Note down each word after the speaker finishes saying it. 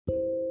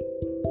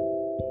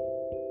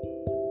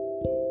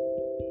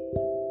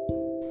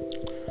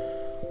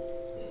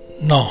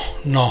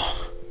No,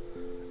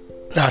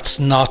 that's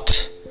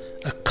not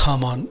a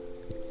come on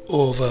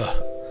over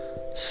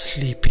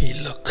sleepy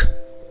look.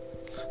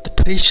 The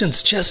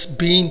patient's just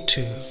been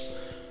to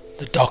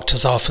the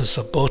doctor's office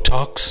for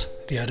Botox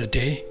the other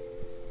day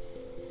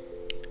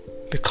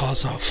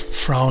because of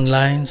frown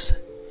lines,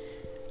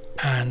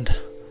 and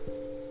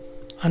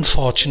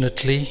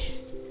unfortunately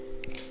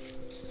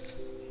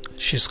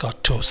she's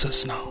got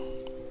ptosis now.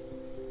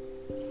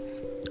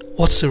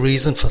 What's the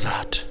reason for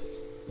that?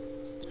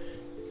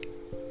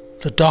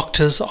 The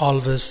doctors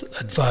always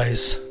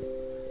advise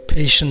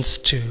patients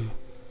to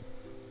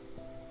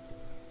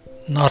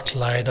not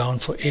lie down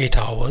for 8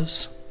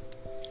 hours,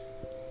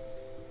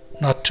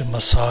 not to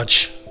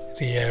massage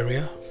the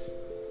area.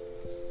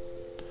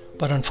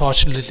 But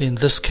unfortunately in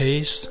this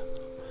case,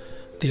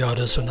 the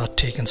orders were not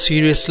taken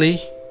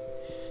seriously,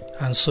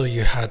 and so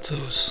you had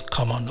those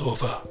come on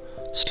over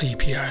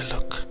sleepy eye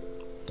look.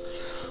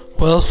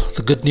 Well,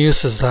 the good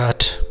news is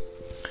that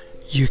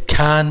you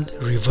can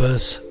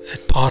reverse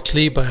it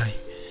partly by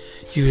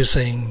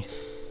using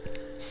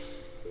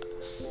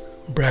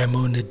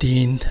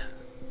brimonidine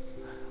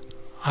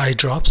eye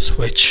drops,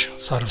 which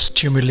sort of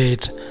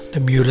stimulate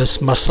the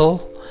Mueller's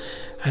muscle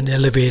and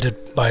elevate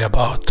it by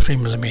about 3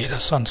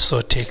 millimeters, and so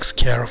it takes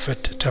care of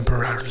it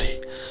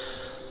temporarily.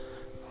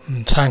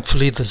 And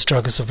thankfully, this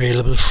drug is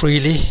available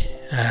freely,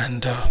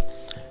 and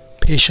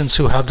patients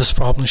who have this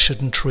problem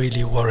shouldn't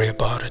really worry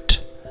about it.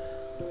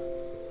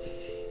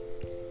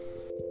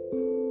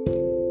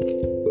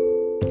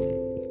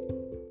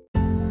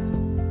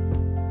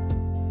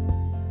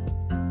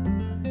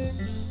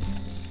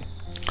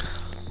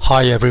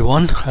 Hi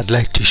everyone, I'd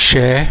like to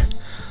share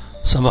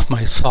some of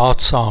my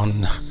thoughts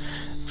on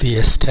the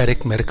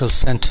 2.Aesthetic Medical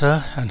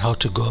Center and how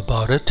to go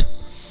about it.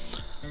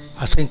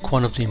 I think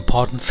one of the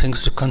important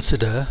things to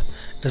consider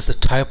is the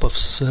type of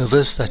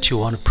service that you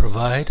want to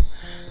provide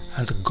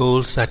and the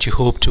goals that you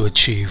hope to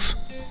achieve.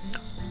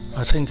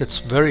 I think it's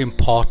very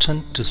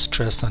important to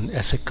stress on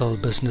ethical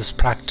business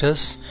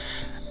practice,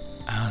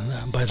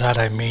 and by that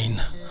I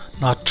mean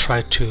not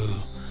try to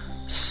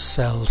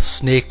sell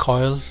snake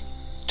oil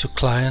to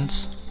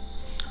clients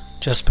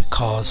just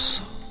because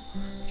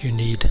you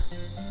need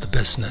the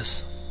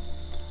business.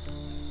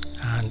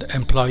 And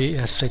employee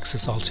ethics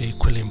is also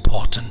equally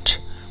important.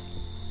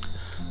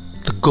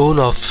 The goal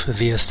of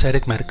the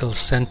 2.Aesthetic Medical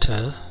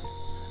Center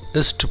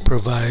is to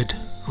provide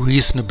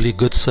reasonably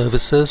good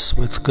services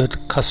with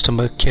good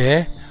customer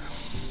care,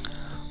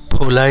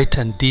 polite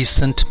and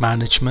decent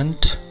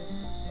management,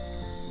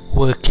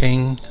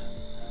 working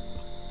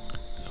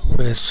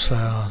with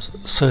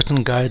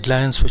certain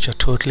guidelines which are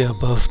totally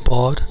above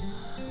board,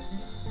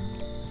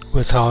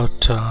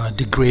 without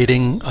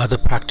degrading other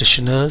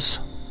practitioners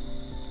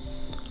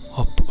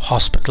or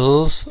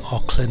hospitals or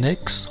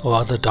clinics or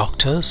other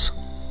doctors.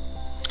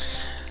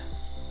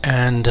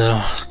 And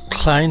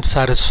client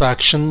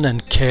satisfaction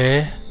and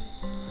care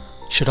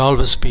should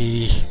always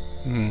be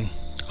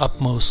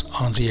upmost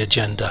on the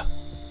agenda.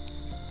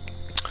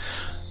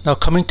 Now,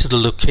 coming to the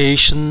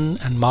location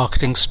and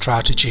marketing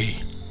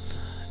strategy,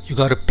 you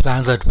got to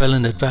plan that well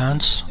in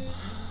advance.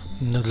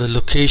 The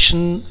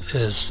location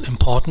is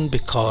important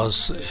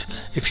because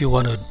if you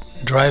want to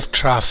drive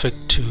traffic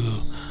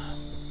to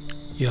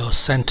your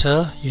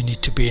center, you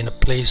need to be in a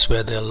place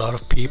where there are a lot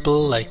of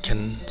people, like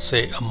in,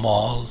 say, a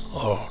mall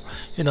or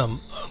a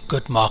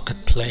good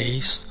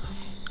marketplace,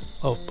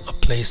 or a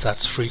place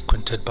that's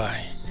frequented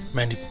by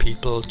many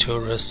people,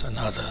 tourists and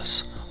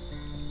others.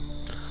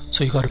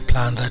 So you got to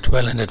plan that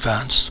well in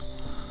advance.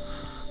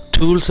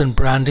 Tools and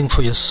branding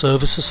for your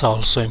services are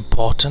also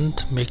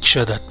important. Make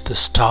sure that the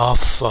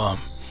staff are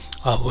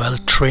well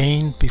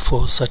trained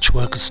before such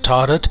work is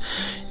started.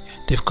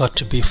 They've got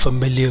to be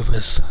familiar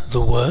with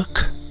the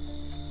work.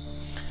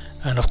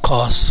 And of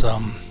course,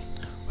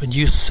 when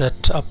you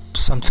set up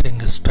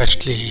something,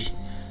 especially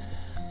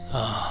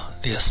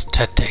the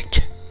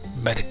aesthetic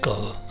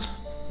medical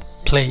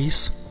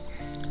place,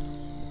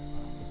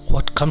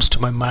 what comes to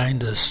my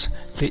mind is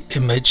the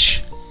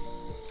image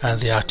and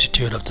the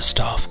attitude of the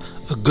staff.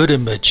 A good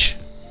image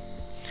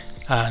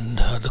and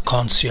the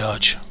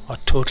concierge are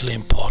totally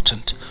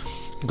important.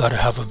 You've got to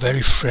have a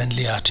very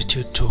friendly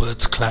attitude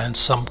towards clients.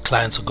 Some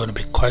clients are going to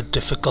be quite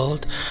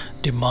difficult,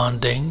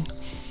 demanding,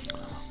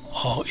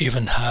 or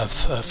even have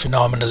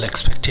phenomenal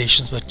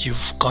expectations, but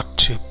you've got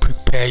to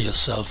prepare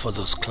yourself for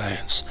those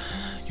clients.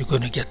 You're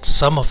going to get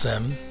some of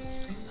them,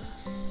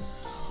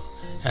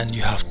 and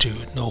you have to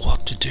know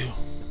what to do.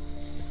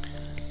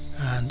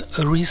 And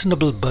a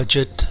reasonable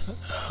budget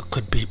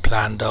could be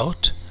planned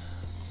out,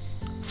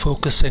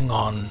 focusing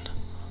on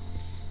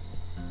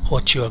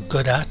what you're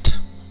good at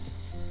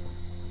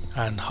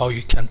and how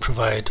you can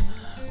provide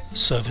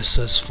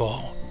services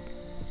for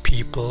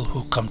people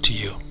who come to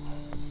you.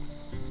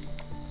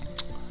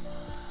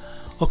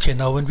 Okay,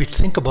 now when we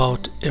think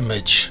about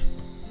image,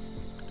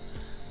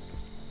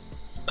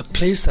 a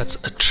place that's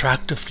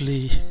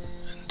attractively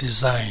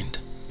designed,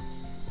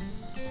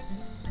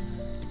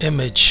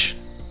 image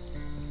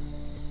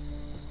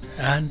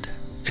and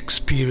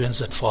experience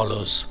that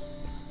follows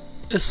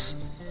is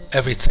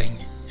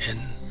everything in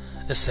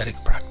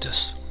aesthetic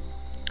practice.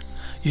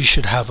 You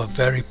should have a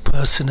very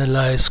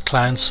personalized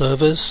client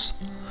service.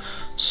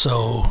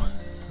 So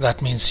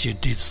that means you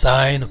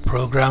design a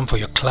program for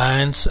your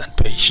clients and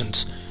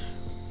patients.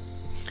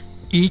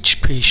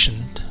 Each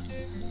patient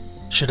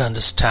should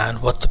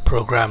understand what the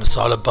program is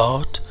all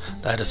about,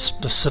 that it's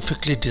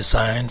specifically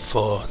designed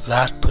for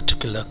that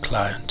particular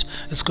client.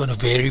 It's going to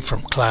vary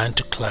from client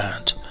to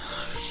client.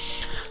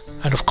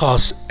 And of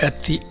course,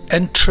 at the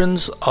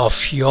entrance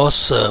of your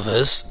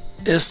service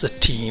is the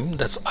team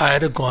that's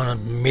either going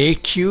to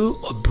make you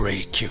or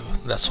break you.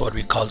 That's what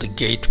we call the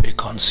gateway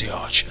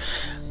concierge.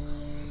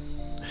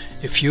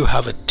 If you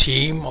have a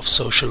team of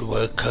social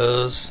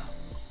workers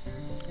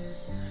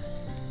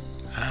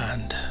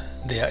and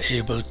they are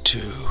able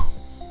to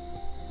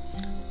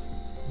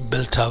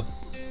build up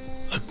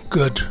a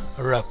good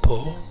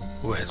rapport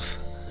with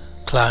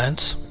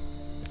clients,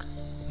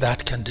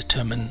 that can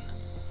determine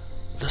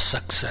the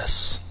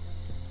success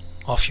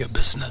of your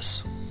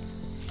business.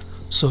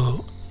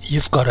 So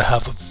you've got to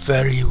have a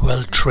very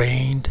well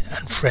trained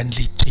and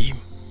friendly team.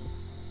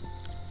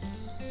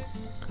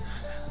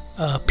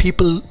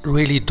 People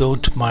really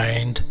don't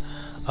mind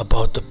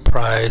about the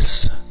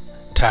price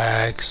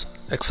tags,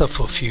 except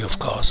for a few, of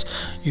course.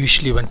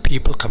 Usually when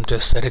people come to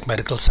aesthetic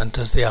medical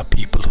centers, they are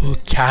people who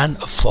can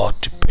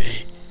afford to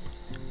pay.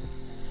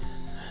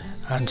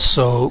 And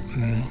so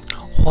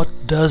what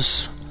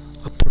does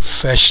a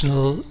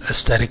professional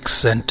aesthetic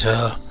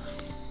center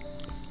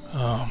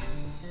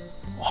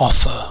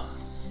offer?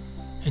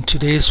 In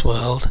today's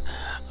world,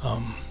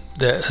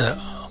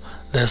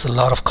 there's a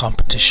lot of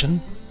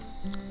competition,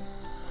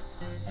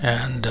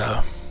 and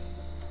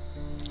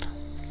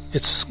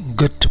it's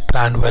good to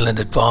plan well in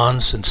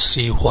advance and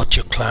see what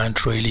your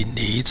client really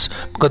needs,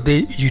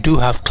 because you do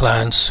have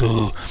clients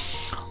who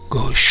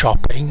go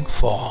shopping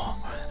for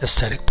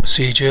aesthetic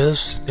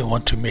procedures. They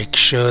want to make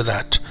sure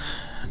that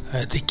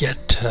they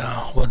get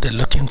what they're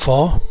looking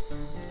for.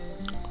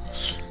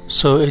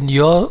 So in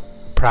your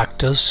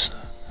practice,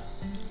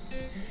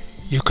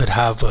 you could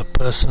have a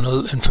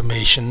personal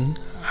information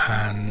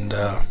and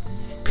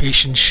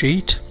patient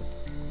sheet,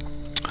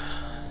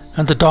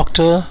 and the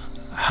doctor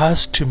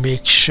has to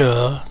make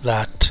sure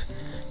that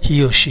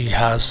he or she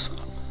has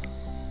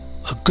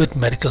a good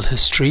medical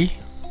history,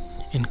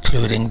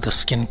 including the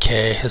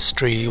skincare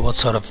history, what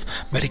sort of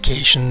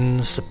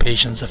medications the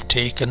patients have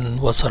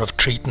taken, what sort of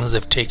treatments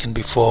they've taken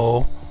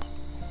before.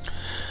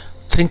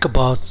 Think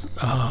about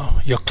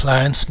your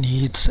client's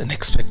needs and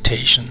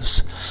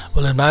expectations.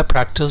 Well, in my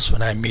practice,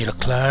 when I meet a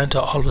client, I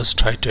always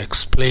try to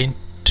explain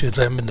to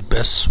them in the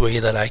best way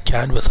that I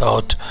can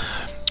without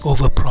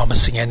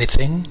over-promising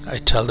anything. I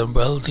tell them,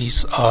 well,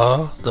 these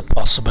are the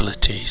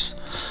possibilities.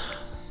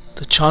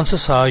 The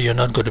chances are you're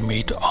not going to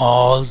meet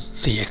all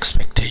the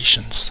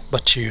expectations,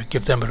 but you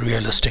give them a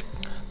realistic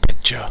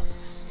picture.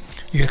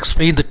 You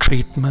explain the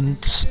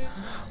treatments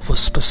for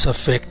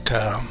specific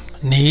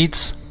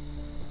needs,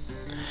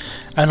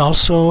 and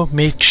also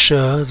make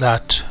sure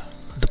that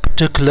the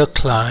particular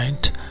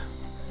client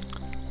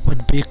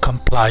would be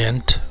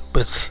compliant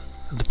with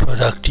the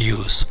product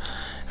use.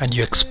 And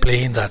you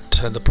explain that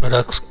the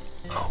products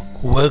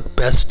work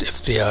best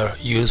if they are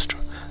used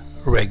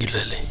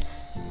regularly.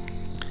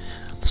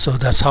 So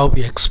that's how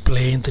we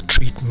explain the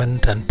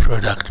treatment and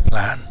product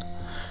plan.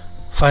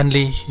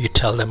 Finally, you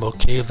tell them,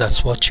 okay, if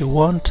that's what you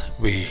want,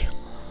 we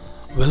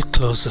will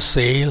close the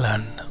sale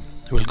and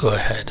we'll go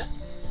ahead.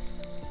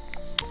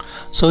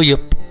 So your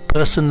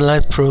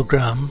personalized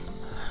program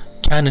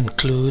can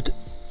include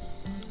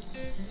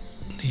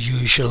the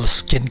usual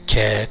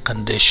skincare,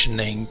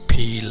 conditioning,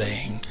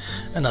 peeling,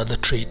 and other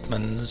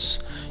treatments.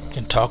 You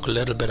can talk a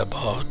little bit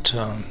about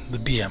the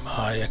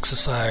BMI,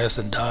 exercise,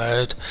 and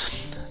diet.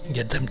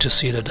 Get them to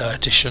see the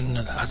dietitian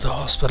at the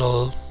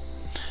hospital,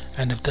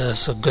 and if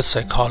there's a good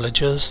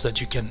psychologist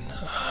that you can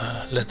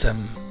let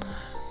them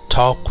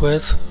talk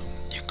with,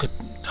 you could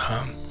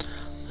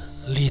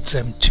lead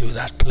them to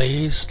that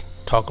place,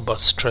 talk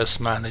about stress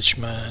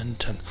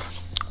management and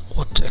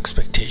what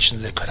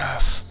expectations they could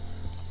have.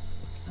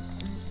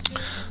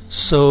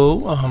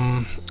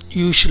 So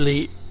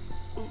usually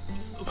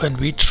when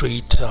we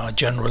treat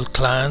general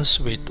clients,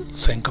 we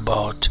think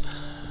about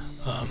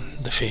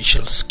the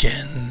facial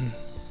skin,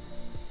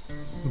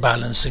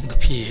 balancing the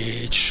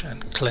pH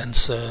and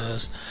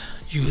cleansers,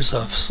 use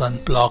of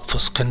sunblock for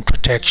skin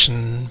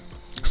protection,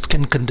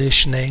 skin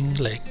conditioning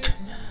like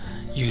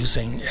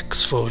using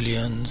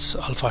exfoliants,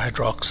 alpha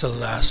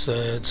hydroxyl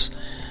acids,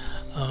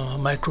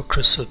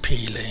 microcrystal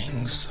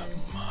peelings,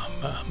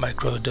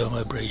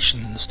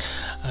 microdermabrasions,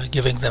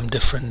 giving them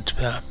different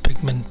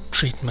pigment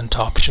treatment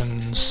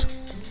options,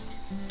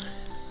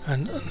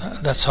 and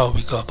that's how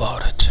we go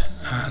about it.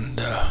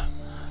 And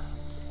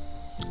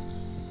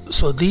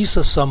so these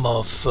are some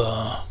of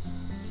the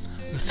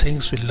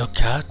things we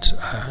look at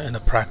in a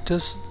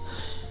practice,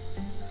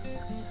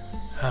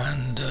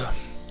 and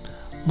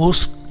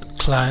most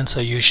clients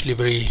are usually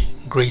very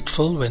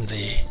grateful when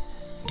they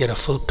get a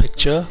full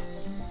picture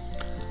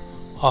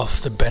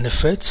of the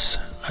benefits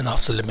and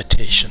of the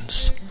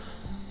limitations.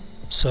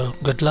 So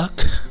good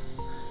luck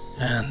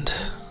and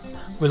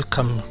we'll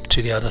come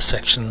to the other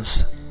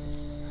sections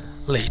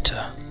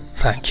later.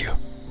 Thank you.